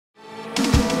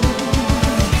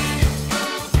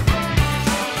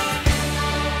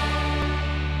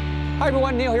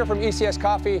everyone, Neil here from ECS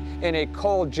Coffee in a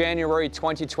cold January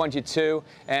 2022,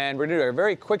 and we're going to do a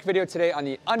very quick video today on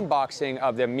the unboxing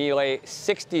of the Miele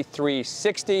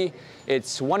 6360.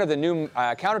 It's one of the new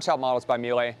countertop models by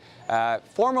Miele.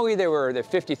 Formerly they were the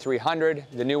 5300,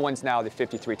 the new one's now the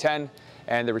 5310,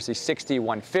 and there was the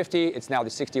 6150, it's now the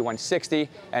 6160,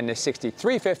 and the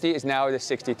 6350 is now the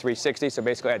 6360. So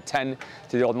basically add 10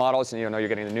 to the old models and you know you're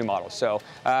getting the new models. So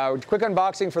quick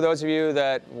unboxing for those of you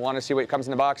that want to see what comes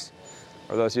in the box,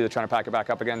 or those of you that are trying to pack it back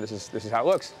up again. This is how it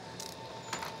looks.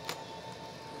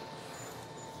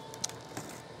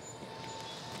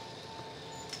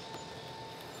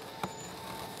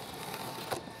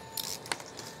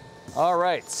 All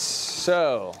right,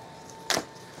 so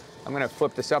I'm going to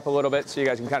flip this up a little bit so you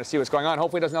guys can kind of see what's going on.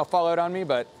 Hopefully it doesn't all fall out on me,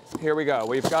 but here we go.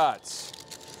 We've got,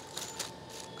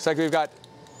 looks like we've got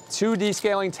 2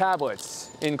 descaling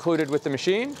tablets included with the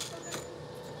machine.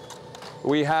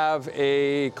 We have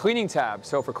a cleaning tab,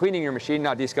 so for cleaning your machine,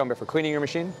 not descaling, but for cleaning your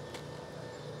machine.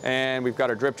 And we've got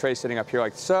our drip tray sitting up here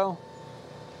like so.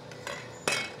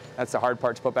 That's the hard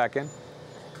part to put back in.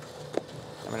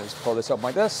 I'm going to just pull this open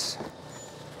like this.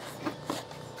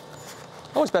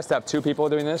 Always best to have 2 people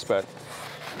doing this, but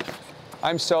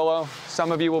I'm solo.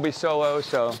 Some of you will be solo,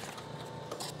 so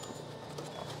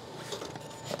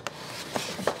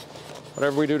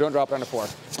whatever we do, don't drop it on the floor.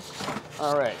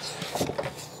 All right,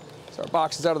 so our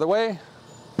box is out of the way.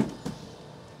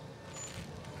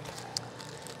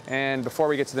 And before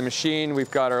we get to the machine,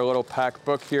 we've got our little pack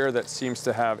book here that seems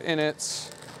to have in it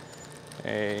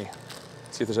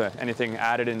let's see if there's anything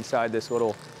added inside this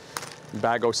little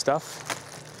bag of stuff.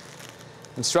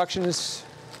 Instructions,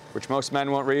 which most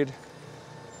men won't read.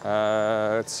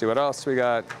 Let's see what else we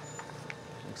got.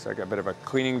 Looks like a bit of a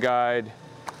cleaning guide.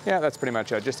 Yeah, that's pretty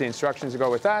much it. Just the instructions to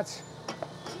go with that.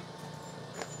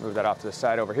 Move that off to the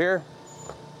side over here.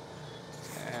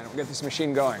 And we'll get this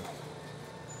machine going.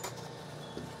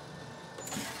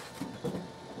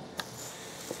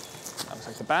 That looks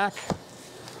like the back.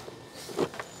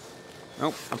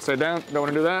 Nope, upside down, don't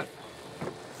want to do that.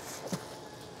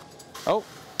 Oh.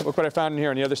 Look what I found in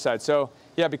here on the other side. So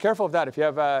yeah, be careful of that. If you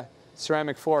have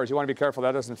ceramic floors, you want to be careful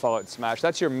that doesn't fall out and smash.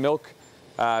 That's your milk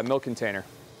container.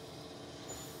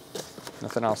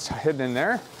 Nothing else hidden in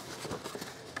there.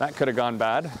 That could have gone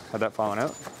bad had that fallen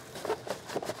out.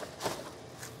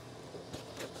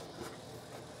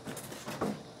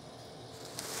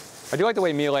 I do like the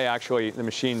way Miele actually, the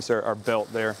machines are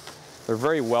built. They're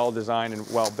very well designed and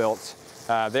well built.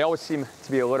 They always seem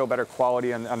to be a little better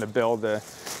quality on the build.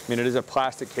 I mean, it is a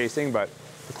plastic casing, but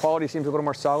the quality seems a little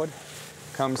more solid.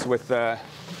 Comes with, I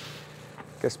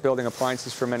guess, building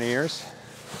appliances for many years.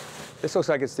 This looks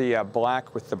like it's the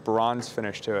black with the bronze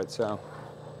finish to it, so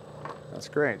that's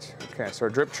great. Okay, so our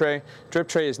drip tray. Drip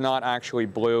tray is not actually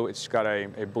blue. It's got a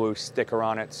blue sticker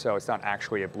on it, so it's not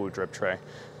actually a blue drip tray.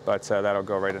 But that'll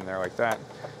go right in there like that.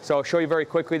 So I'll show you very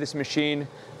quickly this machine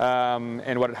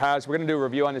and what it has. We're going to do a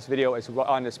review on this video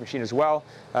on this machine as well.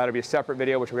 It'll be a separate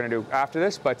video, which we're going to do after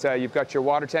this. But you've got your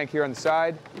water tank here on the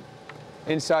side.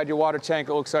 Inside your water tank,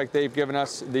 it looks like they've given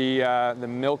us the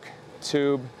milk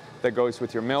tube that goes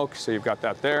with your milk. So you've got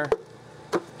that there,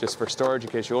 just for storage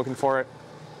in case you're looking for it.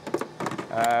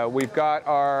 We've got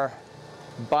our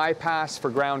bypass for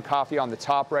ground coffee on the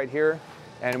top right here,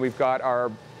 and we've got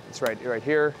our it's right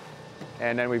here.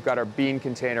 And then we've got our bean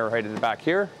container right in the back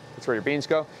here. That's where your beans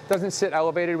go. It doesn't sit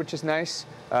elevated, which is nice.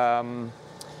 Some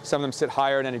of them sit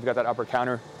higher, and then you've got that upper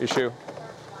counter issue.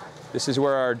 This is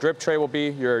where our drip tray will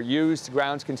be. Your used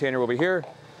grounds container will be here.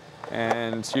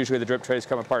 And usually the drip trays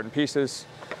come apart in pieces.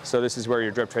 So this is where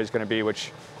your drip tray is going to be,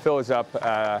 which fills up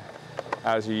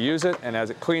as you use it and as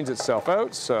it cleans itself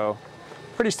out. So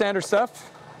pretty standard stuff.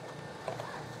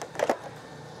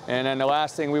 And then the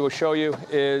last thing we will show you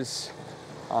is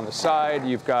on the side,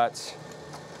 you've got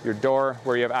your door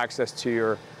where you have access to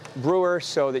your brewer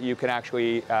so that you can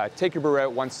actually take your brewer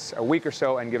out once a week or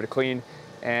so and give it a clean,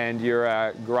 and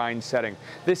your grind setting.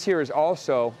 This here is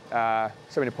also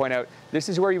something to point out. This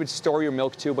is where you would store your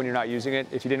milk tube when you're not using it.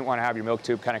 If you didn't want to have your milk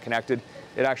tube kind of connected,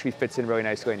 it actually fits in really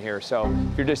nicely in here. So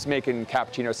if you're just making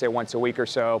cappuccino, say once a week or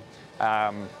so,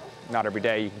 not every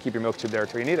day, you can keep your milk tube there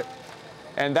until you need it.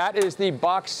 And that is the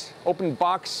open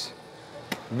box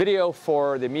video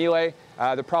for the Miele.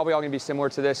 They're probably all going to be similar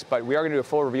to this, but we are going to do a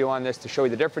full review on this to show you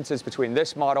the differences between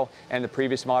this model and the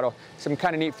previous model. Some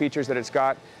kind of neat features that it's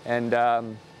got, and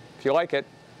if you like it,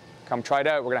 come try it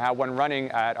out. We're going to have one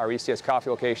running at our ECS Coffee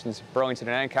locations, Burlington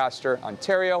and Ancaster,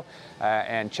 Ontario,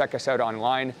 and check us out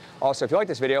online. Also, if you like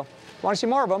this video, want to see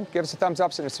more of them, give us a thumbs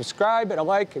up and a subscribe and a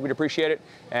like. We'd appreciate it,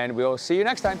 and we'll see you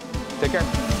next time. Take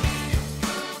care.